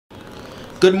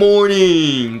Good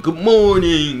morning. Good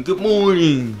morning. Good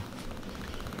morning.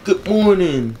 Good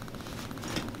morning.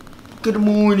 Good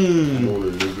morning. Good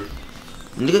morning, nigga.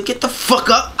 Nigga, get the fuck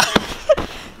up.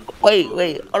 Wait,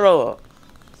 hold on.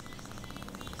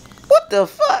 What the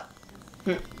fuck?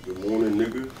 Good morning,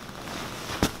 nigga.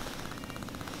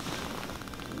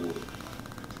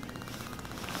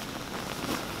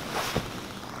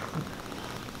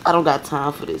 I don't got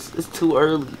time for this. It's too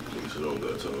early. Nigga, shit, I don't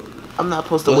got time for this. I'm not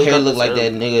supposed to Your wake hair up look this like early.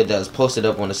 that nigga that's posted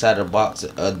up on the side of the box,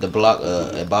 the block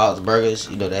at Bob's Burgers.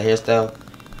 You know that hairstyle?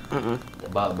 The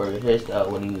Bob's Burger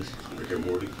hairstyle when he was. Rick and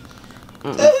Morty.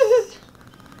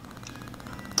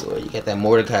 Boy, you got that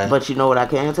Mordecai. But you know what I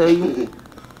can tell you?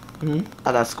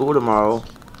 I got school tomorrow.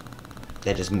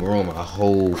 That just ruined my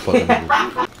whole fucking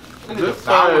movie. Just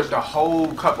devoured the whole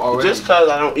cup already. Just cause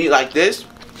I don't eat like this,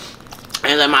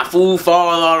 and let my food fall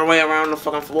all the way around the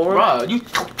fucking floor. Bruh, you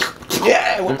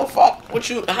Yeah, what the fuck?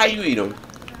 How you eat them?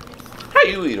 How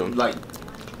you eat them? like,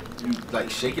 you like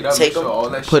shake it up, Take make sure 'em, all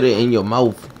that Put shit. it in your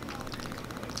mouth.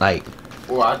 Like,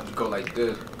 Or I go like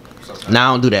this. Sometimes. nah,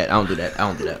 I don't do that. I don't do that. I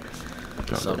don't do that.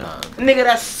 Sometimes. Nigga,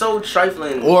 that's so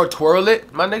trifling. Or twirl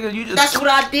it, my nigga. You just. That's what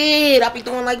I did. I be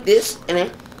doing like this, and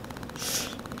then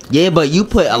Yeah, but you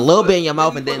put a little bit in your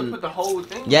mouth and You supposed to then. put the whole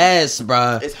thing. Yes,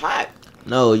 bruh. it's hot.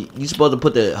 No, you supposed to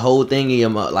put the whole thing in your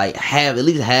mouth, like half, at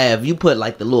least half. You put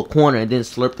like the little corner and then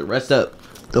slurp the rest up.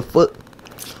 The foot.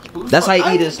 Who the That's fuck- how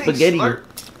you I eat a didn't think spaghetti. slurp-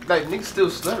 Like niggas still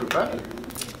slurp,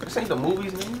 right? This ain't the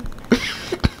movies, nigga.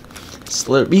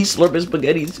 Slurp. He slurping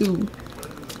spaghetti too.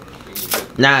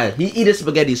 Nah, he eat his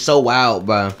spaghetti so wild,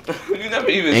 bruh. You never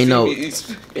even Ain't seen no- me eat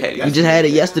spaghetti. You just had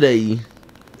it yesterday.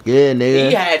 Yeah, He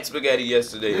nigga. had spaghetti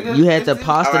yesterday. Nigga. You had the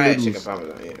pasta Alright, noodles. chicken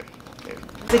parmesan,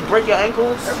 yeah. To break your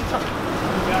ankles? Every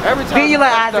time. Did you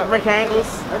let press Isaac up- break your ankles?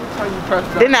 Every time you press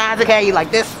Didn't up, Isaac have you like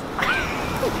this?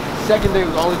 second day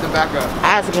was always the backup.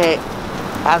 Isaac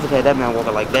had that man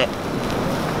walking like that.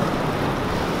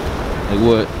 Like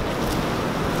what?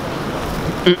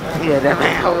 Yeah, that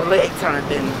man whole leg turned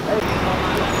in.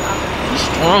 He's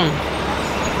strong.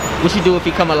 What you do if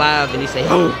he come alive and he say,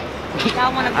 "Oh"?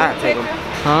 Y'all want to Alright, take take a him.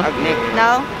 picture? Huh?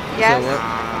 No? Yes? So what?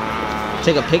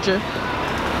 Take a picture?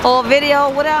 Or video,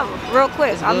 whatever, real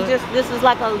quick. That's good. This is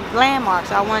like a landmark,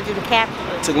 so I wanted you to capture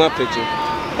it. Took my picture.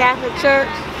 Catholic Church,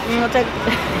 you gonna take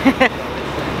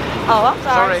Oh, I'm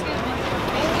sorry.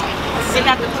 We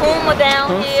got the Puma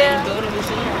down here.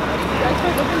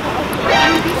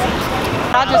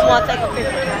 I just want to take a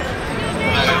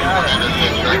picture.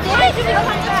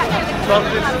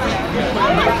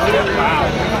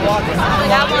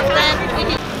 Y'all want to stand?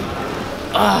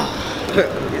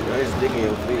 Nice dick in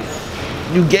your face.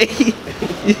 You gay?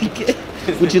 You gay?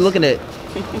 What you looking at?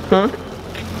 Huh?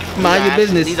 Mind your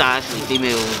business. These are actually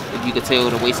female, if you could tell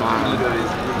the waistline.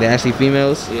 They actually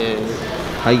females? Yeah,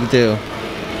 How you can tell?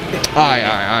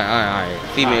 Alright.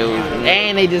 female.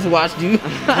 And they just watched you.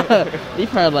 They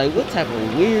probably like, what type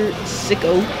of weird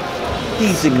sicko?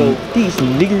 These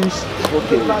niggers.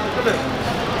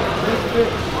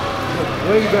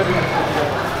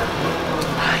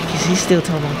 He's still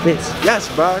talking about fits. Yes,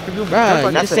 bro. Bro,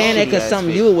 you're just saying that because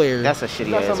something you wear. That's a shitty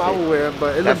That's ass something I fit. would wear,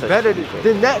 but it That's looks a better shitty fit.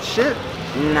 than that shit.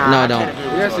 Nah, No, I don't. could've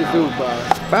been Yes, it wrong. do,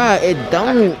 bro. Bro, it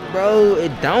don't, bro.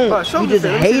 It don't. Bro, show You me just the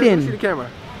fit. Let me see the hating. camera.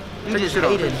 You Take just your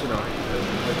shit off. hating. Take your shit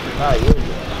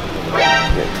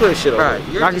off. Put shit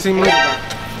on. Y'all can see me.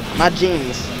 My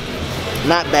jeans,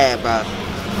 not bad, bro.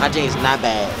 My jeans not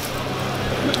bad.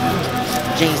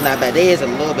 Jeans not bad. They is a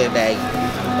little bit baggy.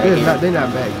 They're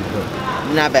not baggy,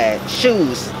 though. Not bad.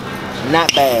 Shoes,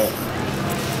 not bad.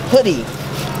 Hoodie,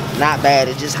 not bad.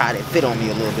 It's just how they fit on me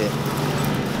a little bit.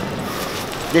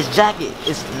 This jacket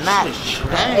is not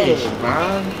trash,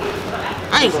 bro.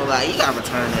 I ain't gonna lie, you gotta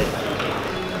return it.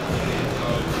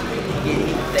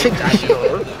 Take that shit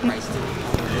off.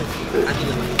 I think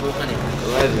it's like 400.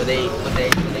 But they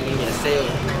gave me a sale.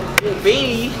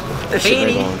 Beanie,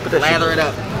 lather it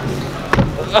up.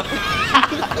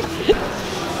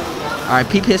 Alright,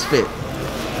 peep his fit.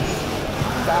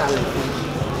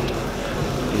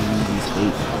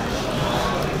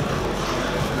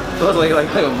 Looks like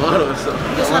a model or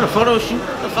something. It's not a photo shoot.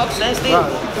 The fuck, stand still.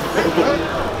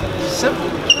 Simple.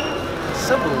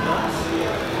 Simple, bro.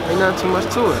 Ain't not too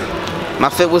much to it. My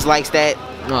fit was like that.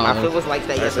 Oh. My fit was like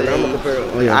that yesterday.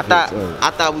 I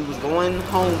thought we was going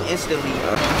home instantly.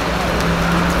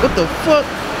 What the fuck?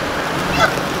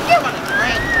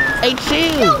 Hey,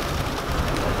 chill.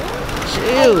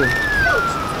 Chill.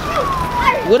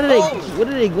 What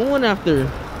are they going after?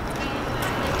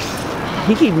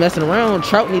 He keep messing around.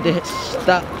 Trout need to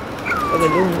stop. What they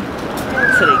doing?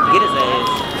 Till they get his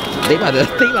ass. They about to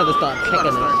start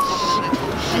kicking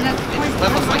him.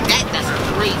 levels like that. That's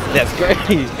crazy. That's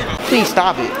crazy. Please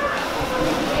stop it. A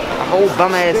whole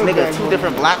bum ass nigga, 2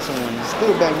 different blocks on one.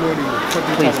 Still back more than you.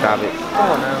 Please stop it. Come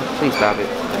on now. Please stop it.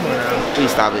 Come on now. Please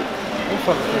stop it. Don't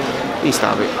fucking crazy. Please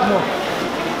stop it. Come on.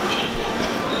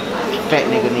 Fat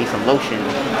nigga needs some lotion.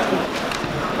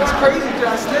 That's crazy because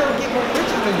I still get more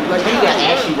pictures than you. Like, You got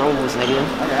ashy rolls, nigga. I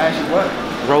got ashy what?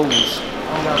 Rolls. I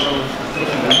don't got those. I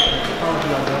don't do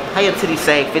like that. How your titties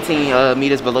sag 15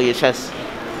 meters below your chest? You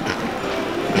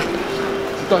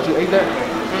thought you ate that? You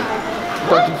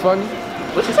thought you funny?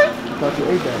 What you say? You thought you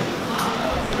ate that?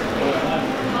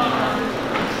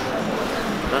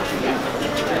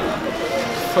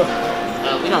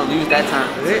 We don't use that time.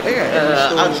 They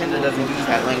got Our gender doesn't use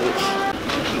that language.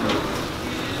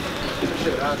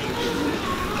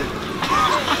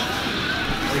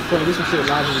 This some shit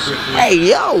live in the good food. Hey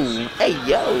yo! Hey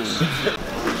yo!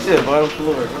 Shit, bottom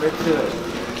floor.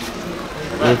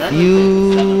 If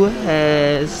you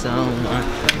had someone,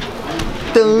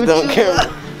 Don't care.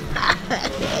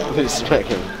 Respect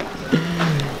him.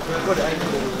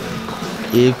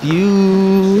 if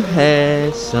you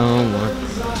had someone,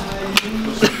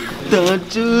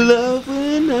 don't you love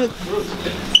when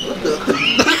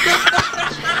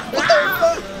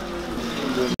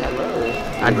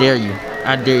I dare you.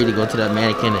 I dare you to go to that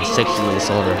mannequin and sexually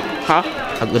assault her. Huh?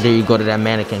 I dare you to go to that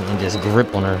mannequin and just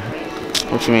grip on her.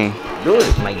 What you mean? Do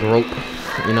it. Like rope,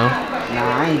 you know?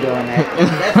 Nah, I ain't doing that.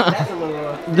 That's a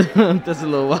little That's a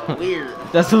little wild. weird.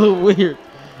 That's a little weird.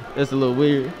 That's a little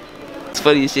weird. It's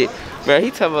funny as shit. Bro,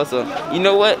 he talking about some, you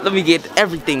know what? Let me get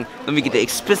everything. Let me get the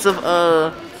expensive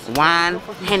wine,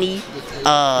 Henny,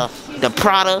 the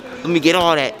Prada. Let me get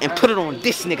all that and put it on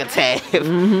this nigga tab.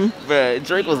 Bro,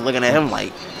 Drake was looking at him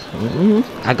like,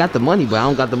 I got the money, but I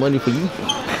don't got the money for you.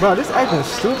 Bro, this acting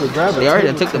stupid. Grab it. They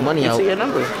already took the money "Say out. your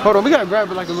number." Hold on, we gotta grab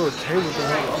it like a little table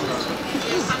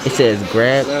thing. It says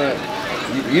grab.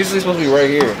 Usually supposed to be right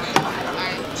here.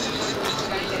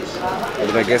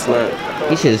 But I guess not.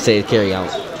 He should have said carry out.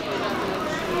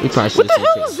 He probably should What the have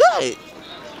hell said was that?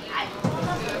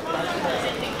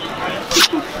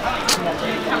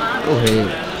 Go ahead.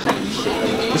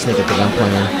 This nigga think I'm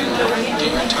playing.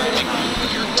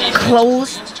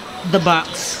 Close the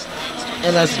box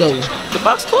and let's go. The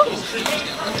box closed.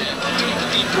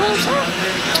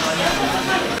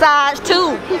 Size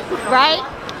 2, right?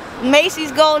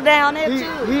 Macy's go down there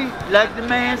too. He, like the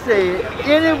man said,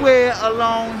 anywhere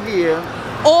along here.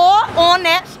 Or on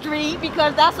that street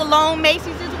because that's along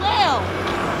Macy's as well.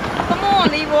 Come on,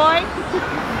 Leroy.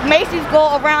 Macy's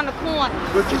go around the corner.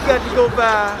 But you got to go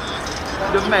by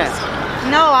the map.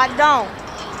 No, I don't.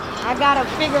 I gotta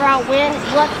figure out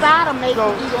what side of Macy's he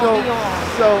gonna be on.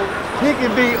 So he can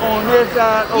be on this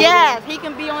side. Over Yes, he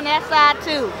can be on that side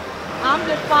too. I'm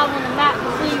just following the map to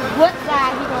see what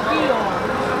side he gonna be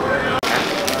on.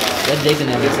 That's Jason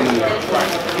and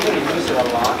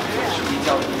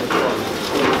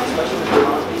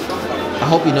I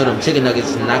hope you know them chicken nuggets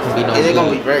is not gonna be no They're good.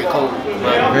 gonna be very cold.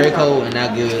 Very cold and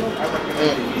not good.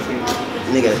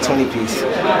 Nigga, 20 piece.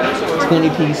 20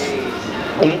 piece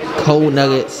cold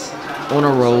nuggets on a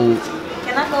road.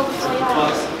 Can I go with you?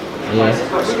 Yeah.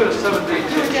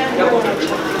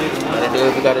 Gotta do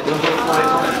what we gotta do.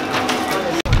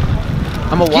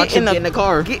 I'm gonna watch Get him get in the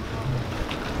car.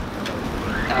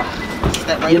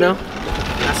 Step right You know?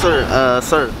 Yes, sir.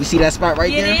 Sir. You see that spot right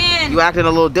Get there? in. You acting a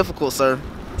little difficult, sir.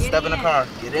 Get Step in the in. car.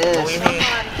 Get in. Go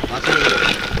ahead. Watch it.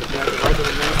 Right there,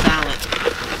 remain silent.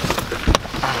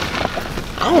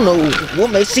 I don't know what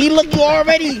may see. Look, you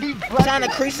already trying to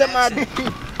crease up my.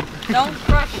 Don't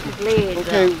crush his legs.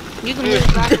 Okay. You can move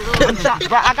back a little.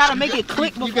 Bro, I gotta make it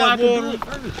click before I can do it.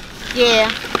 Yeah.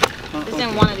 It's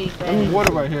in one of these bags.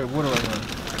 Water right here. Water right here.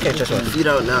 Can't trust me. You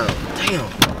don't know. Damn.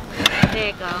 There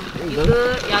you go. You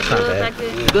good? Y'all good back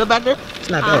there? You good back there? It's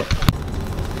not bad.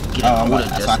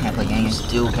 That's why I can't play games.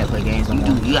 Still can't play games no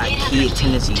more. You got kid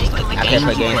tendencies. Like, I can't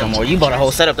play games no more. You bought a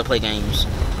whole setup to play games.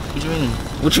 What you mean?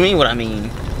 What you mean what I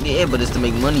mean? Yeah, but it's to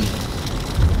make money.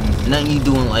 Nothing you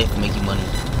do in life will make you money.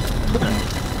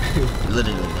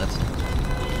 Literally, that's.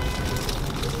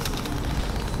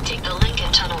 Take the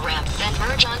Lincoln Tunnel ramp, then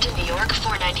merge onto New York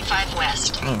 495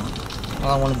 West.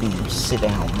 All I want to be is sit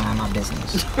down, mind my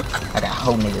business. I got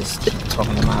whole niggas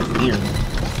talking in my ear.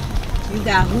 You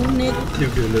got who, nigga?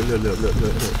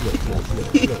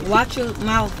 Look. Watch your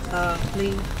mouth,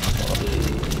 please.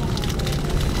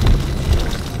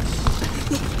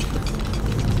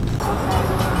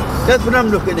 That's what I'm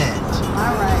looking at.